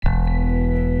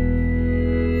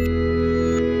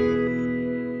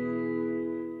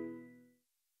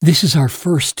This is our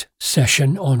first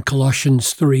session on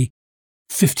Colossians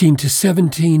 3:15 to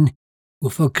 17. We'll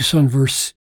focus on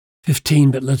verse 15,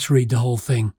 but let's read the whole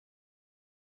thing.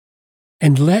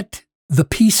 And let the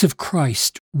peace of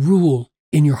Christ rule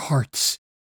in your hearts,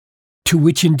 to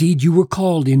which indeed you were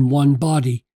called in one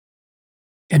body,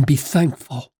 and be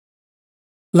thankful.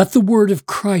 Let the word of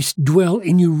Christ dwell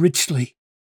in you richly,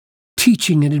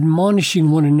 teaching and admonishing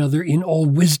one another in all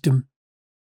wisdom,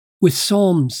 with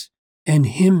psalms and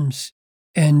hymns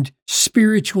and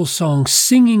spiritual songs,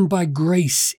 singing by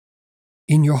grace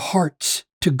in your hearts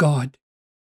to God.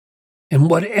 And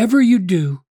whatever you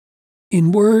do,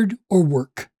 in word or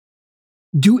work,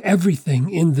 do everything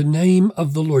in the name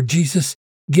of the Lord Jesus,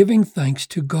 giving thanks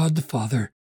to God the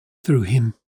Father through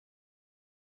him.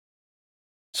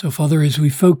 So, Father, as we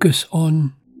focus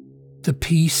on the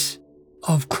peace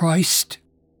of Christ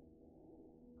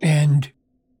and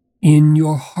in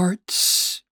your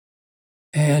hearts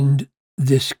and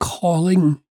this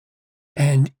calling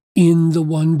and in the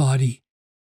one body,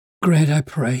 grant, I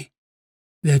pray,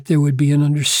 that there would be an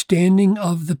understanding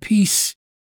of the peace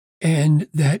and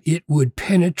that it would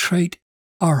penetrate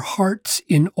our hearts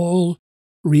in all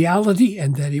reality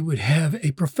and that it would have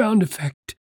a profound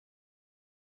effect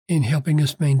in helping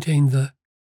us maintain the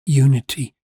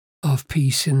unity of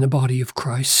peace in the body of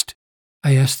Christ.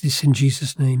 I ask this in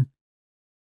Jesus' name.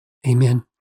 Amen.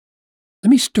 Let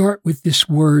me start with this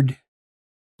word,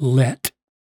 let.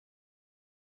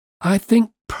 I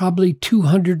think probably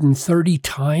 230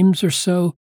 times or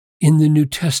so in the New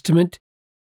Testament,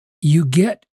 you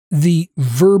get the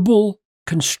verbal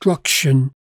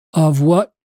construction of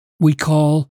what we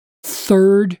call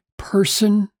third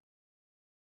person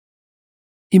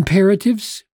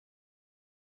imperatives.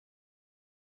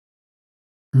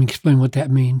 Let me explain what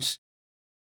that means.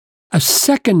 A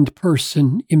second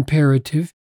person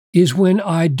imperative is when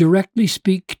I directly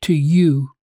speak to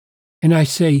you and I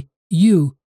say,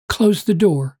 you, close the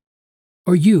door,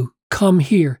 or you, come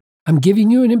here. I'm giving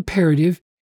you an imperative.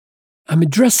 I'm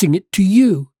addressing it to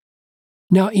you.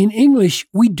 Now, in English,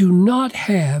 we do not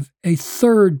have a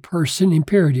third person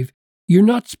imperative. You're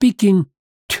not speaking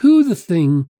to the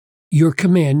thing you're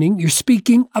commanding. You're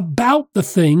speaking about the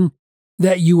thing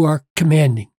that you are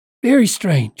commanding. Very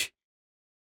strange.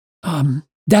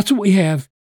 That's what we have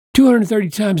 230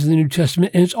 times in the New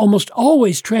Testament, and it's almost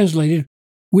always translated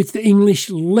with the English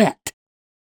let.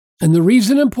 And the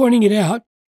reason I'm pointing it out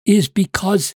is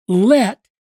because let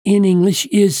in English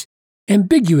is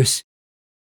ambiguous.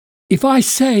 If I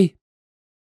say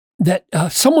that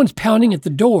someone's pounding at the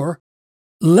door,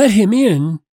 let him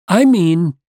in, I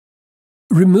mean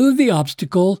remove the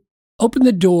obstacle, open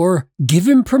the door, give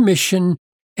him permission,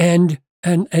 and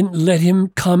let him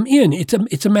come in.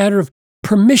 It's a matter of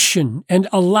permission and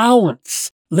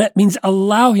allowance. Let means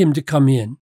allow him to come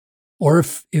in. Or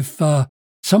if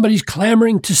somebody's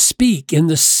clamoring to speak in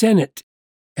the Senate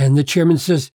and the chairman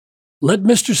says, let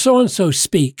Mr. So-and-so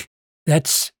speak,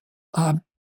 that's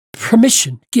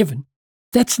permission given.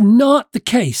 That's not the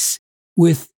case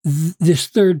with this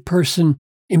third person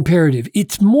imperative.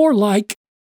 It's more like,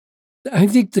 I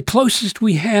think the closest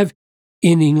we have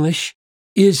in English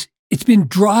is it's been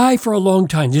dry for a long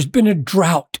time. There's been a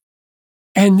drought.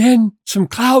 And then some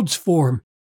clouds form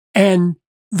and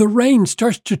the rain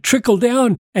starts to trickle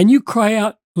down and you cry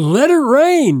out, let it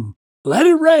rain, let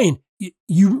it rain.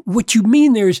 What you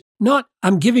mean there is not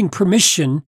I'm giving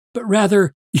permission, but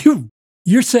rather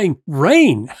you're saying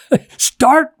rain,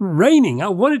 start raining. I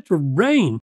want it to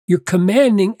rain. You're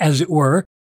commanding, as it were,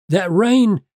 that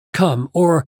rain come.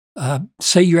 Or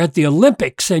say you're at the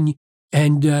Olympics and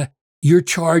you're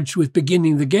charged with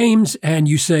beginning the games and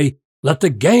you say, let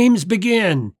the games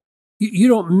begin. You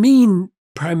don't mean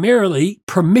primarily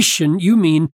permission, you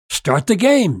mean start the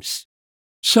games.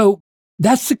 So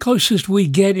that's the closest we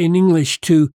get in English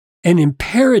to an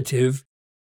imperative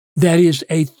that is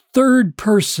a third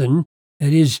person.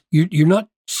 That is, you're not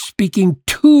speaking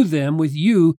to them with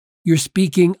you, you're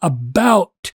speaking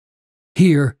about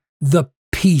here the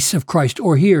peace of Christ,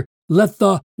 or here, let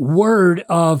the word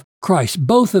of Christ.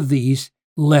 Both of these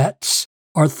lets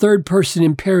are third person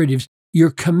imperatives.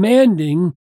 You're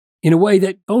commanding in a way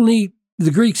that only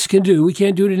the Greeks can do. We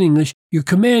can't do it in English. You're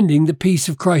commanding the peace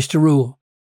of Christ to rule.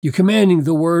 You're commanding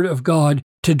the word of God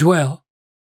to dwell.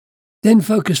 Then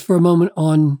focus for a moment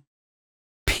on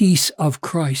peace of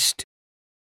Christ.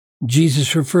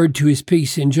 Jesus referred to his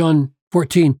peace in John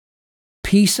 14.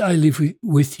 Peace I leave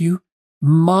with you,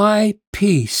 my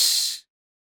peace.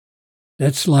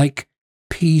 That's like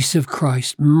peace of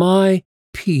Christ. My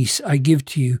peace I give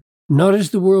to you. Not as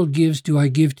the world gives do I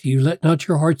give to you. Let not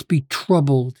your hearts be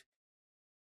troubled,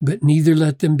 but neither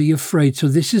let them be afraid. So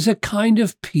this is a kind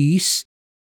of peace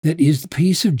that is the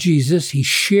peace of Jesus. He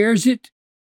shares it.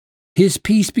 His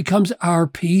peace becomes our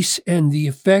peace, and the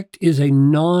effect is a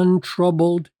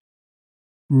non-troubled,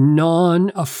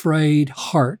 non-afraid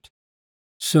heart.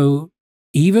 So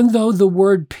even though the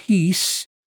word peace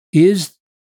is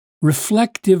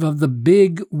reflective of the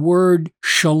big word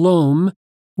shalom,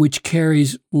 which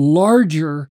carries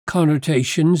larger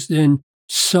connotations than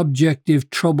subjective,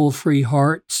 trouble-free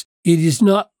hearts, it is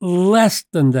not less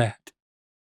than that.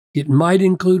 It might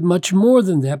include much more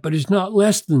than that, but it's not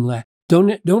less than that.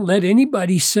 Don't let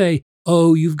anybody say,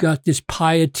 oh, you've got this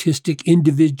pietistic,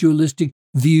 individualistic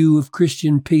view of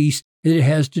Christian peace that it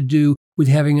has to do with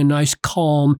having a nice,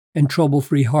 calm, and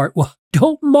trouble-free heart. Well,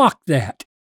 don't mock that.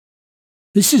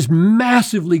 This is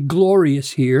massively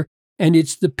glorious here, and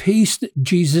it's the peace that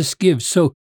Jesus gives.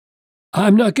 So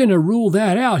I'm not going to rule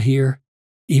that out here,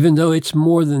 even though it's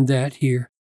more than that here.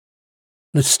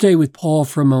 Let's stay with Paul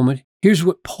for a moment. Here's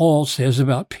what Paul says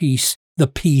about peace, the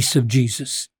peace of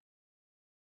Jesus.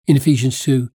 In Ephesians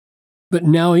 2, but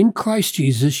now in Christ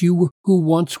Jesus, you who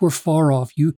once were far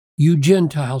off, you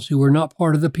Gentiles who were not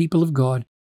part of the people of God,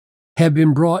 have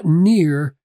been brought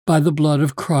near by the blood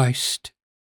of Christ,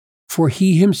 for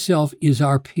he himself is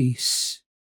our peace.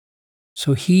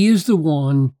 So he is the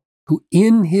one who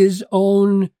in his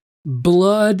own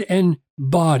blood and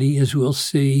body, as we'll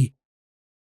see,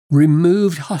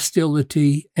 removed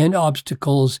hostility and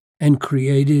obstacles and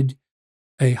created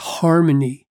a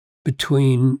harmony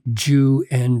between Jew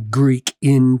and Greek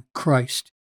in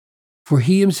Christ. For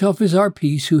he himself is our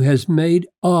peace, who has made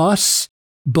us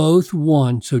both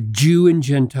one. So Jew and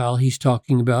Gentile he's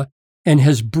talking about, and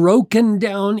has broken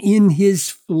down in his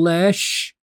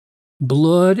flesh,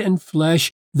 blood and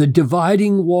flesh, the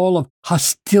dividing wall of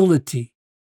hostility.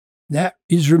 That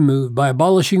is removed by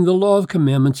abolishing the law of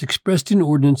commandments expressed in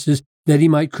ordinances, that he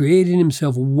might create in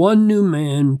himself one new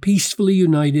man, peacefully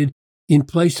united in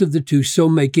place of the two, so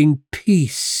making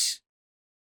peace,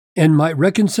 and might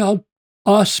reconcile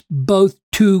us both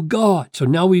to God. So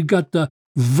now we've got the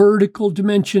vertical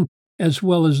dimension as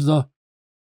well as the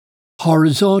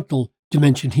horizontal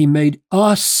dimension. He made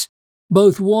us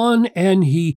both one, and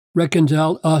he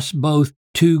reconciled us both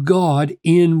to God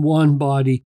in one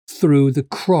body through the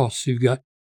cross. So you've got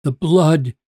the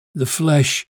blood, the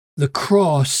flesh, the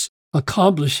cross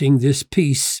accomplishing this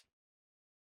peace,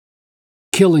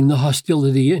 killing the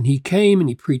hostility. And he came and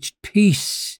he preached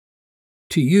peace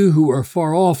to you who are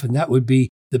far off, and that would be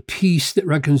the peace that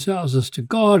reconciles us to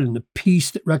God and the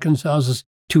peace that reconciles us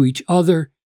to each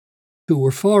other who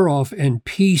were far off, and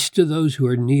peace to those who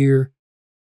are near.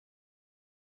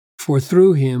 For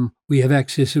through him we have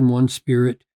access in one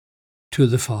Spirit to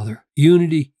the Father.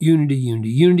 Unity, unity, unity.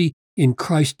 Unity in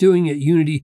Christ doing it.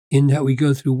 Unity in that we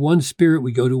go through one Spirit,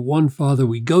 we go to one Father,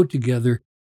 we go together.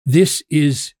 This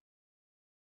is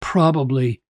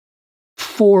probably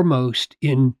foremost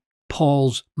in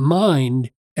Paul's mind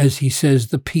as he says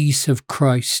the peace of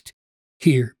Christ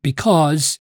here,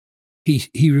 because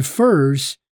he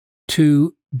refers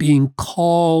to being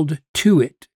called to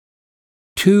it,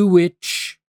 to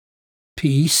which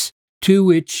peace, to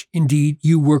which indeed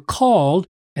you were called.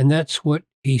 And that's what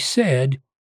he said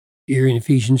here in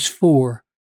Ephesians 4.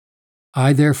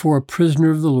 I, therefore, a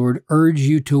prisoner of the Lord, urge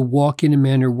you to walk in a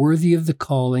manner worthy of the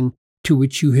calling to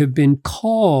which you have been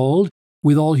called,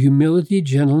 with all humility,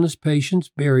 gentleness, patience,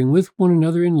 bearing with one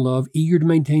another in love, eager to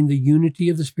maintain the unity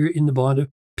of the Spirit in the bond of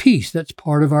peace. That's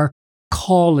part of our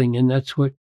calling, and that's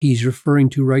what he's referring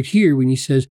to right here when he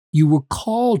says, you were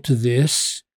called to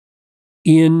this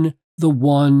in the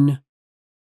one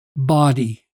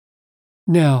body.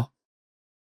 Now,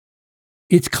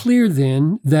 it's clear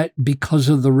then that because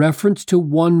of the reference to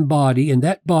one body, and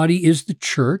that body is the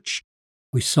church,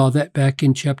 we saw that back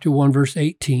in chapter 1, verse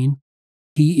 18,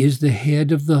 he is the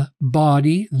head of the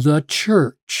body, the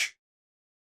church.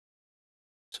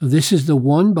 So this is the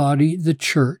one body, the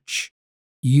church.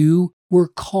 You were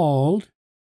called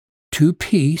to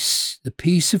peace, the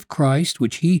peace of Christ,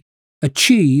 which he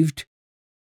achieved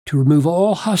to remove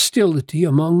all hostility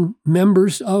among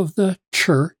members of the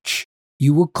church.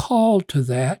 You were called to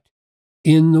that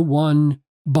in the one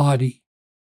body.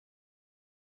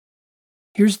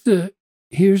 Here's the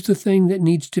thing that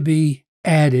needs to be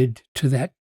added to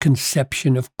that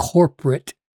conception of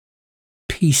corporate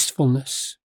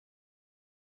peacefulness,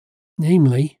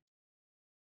 namely,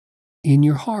 in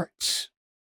your hearts.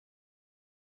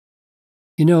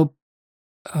 You know,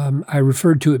 I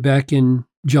referred to it back in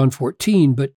John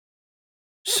 14, but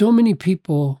so many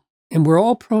people, and we're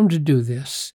all prone to do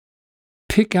this,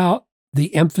 pick out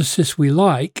the emphasis we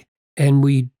like, and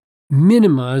we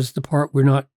minimize the part we're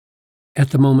not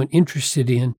at the moment interested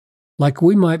in. Like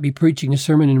we might be preaching a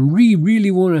sermon and we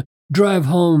really want to drive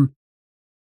home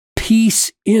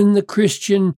peace in the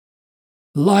Christian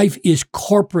life is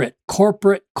corporate.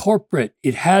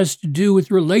 It has to do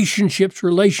with relationships,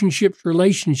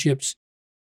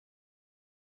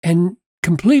 and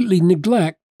completely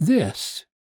neglect this.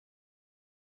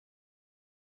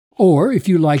 Or if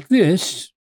you like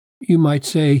this, you might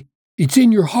say, it's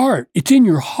in your heart. It's in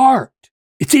your heart.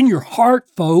 It's in your heart,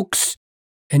 folks,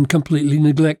 and completely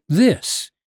neglect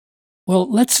this.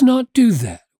 Well, let's not do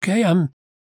that, okay?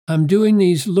 I'm doing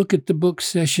these look at the book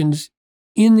sessions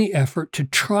in the effort to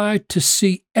try to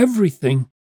see everything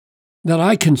that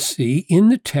I can see in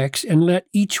the text and let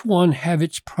each one have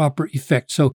its proper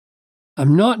effect. So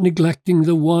I'm not neglecting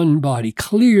the one body.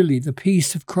 Clearly, the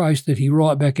peace of Christ that he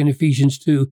wrought back in Ephesians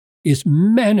 2 is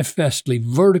manifestly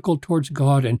vertical towards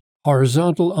God and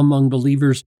horizontal among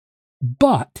believers.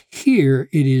 But here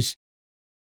it is,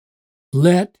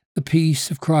 let the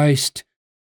peace of Christ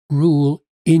rule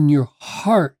in your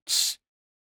hearts.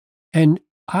 And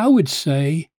I would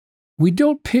say we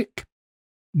don't pick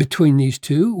between these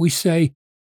two. We say,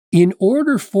 in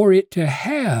order for it to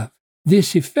have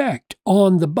this effect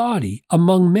on the body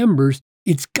among members,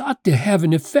 it's got to have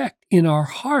an effect in our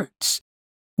hearts.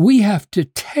 We have to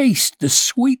taste the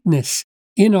sweetness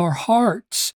in our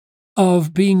hearts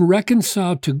of being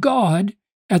reconciled to God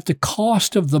at the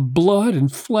cost of the blood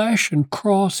and flesh and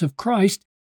cross of Christ.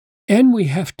 And we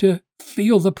have to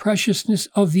feel the preciousness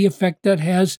of the effect that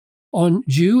has on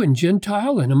Jew and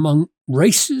Gentile and among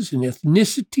races and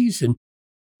ethnicities and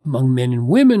among men and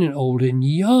women and old and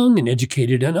young and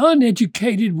educated and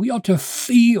uneducated. We ought to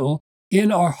feel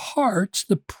in our hearts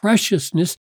the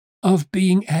preciousness of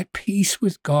being at peace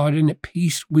with God and at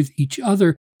peace with each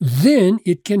other. Then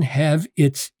it can have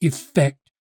its effect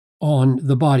on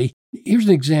the body. Here's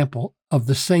an example of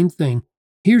the same thing.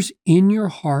 Here's in your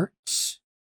hearts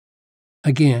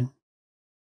again.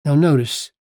 Now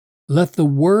notice, let the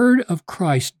word of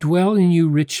Christ dwell in you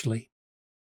richly,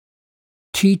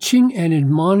 teaching and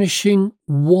admonishing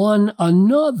one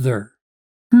another.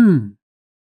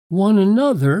 One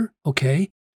another,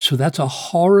 okay, so that's a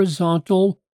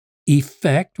horizontal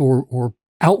effect or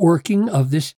outworking of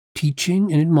this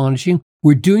teaching and admonishing.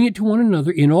 We're doing it to one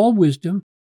another in all wisdom.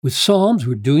 With psalms,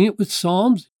 we're doing it with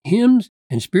psalms, hymns,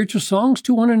 and spiritual songs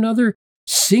to one another,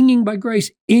 singing by grace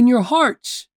in your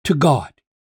hearts to God.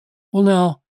 Well,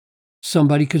 now,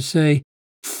 somebody could say,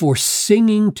 for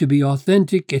singing to be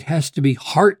authentic, it has to be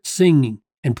heart singing,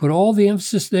 and put all the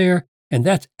emphasis there, and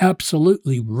that's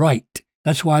absolutely right.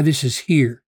 That's why this is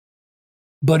here.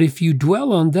 But if you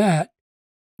dwell on that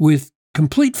with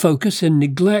complete focus and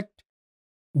neglect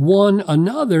one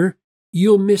another,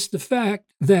 you'll miss the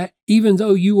fact that even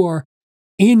though you are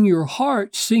in your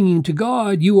heart singing to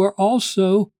God, you are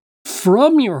also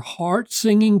from your heart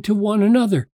singing to one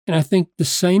another. And I think the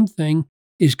same thing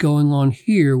is going on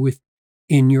here with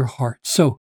in your heart.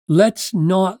 So let's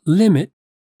not limit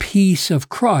peace of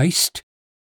Christ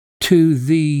to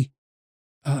the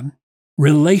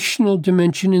relational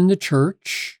dimension in the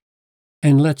church,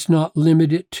 and let's not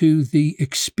limit it to the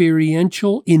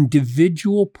experiential,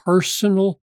 individual,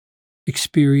 personal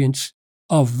experience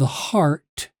of the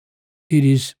heart. It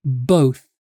is both.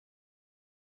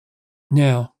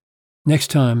 Now, next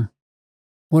time,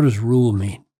 what does rule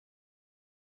mean?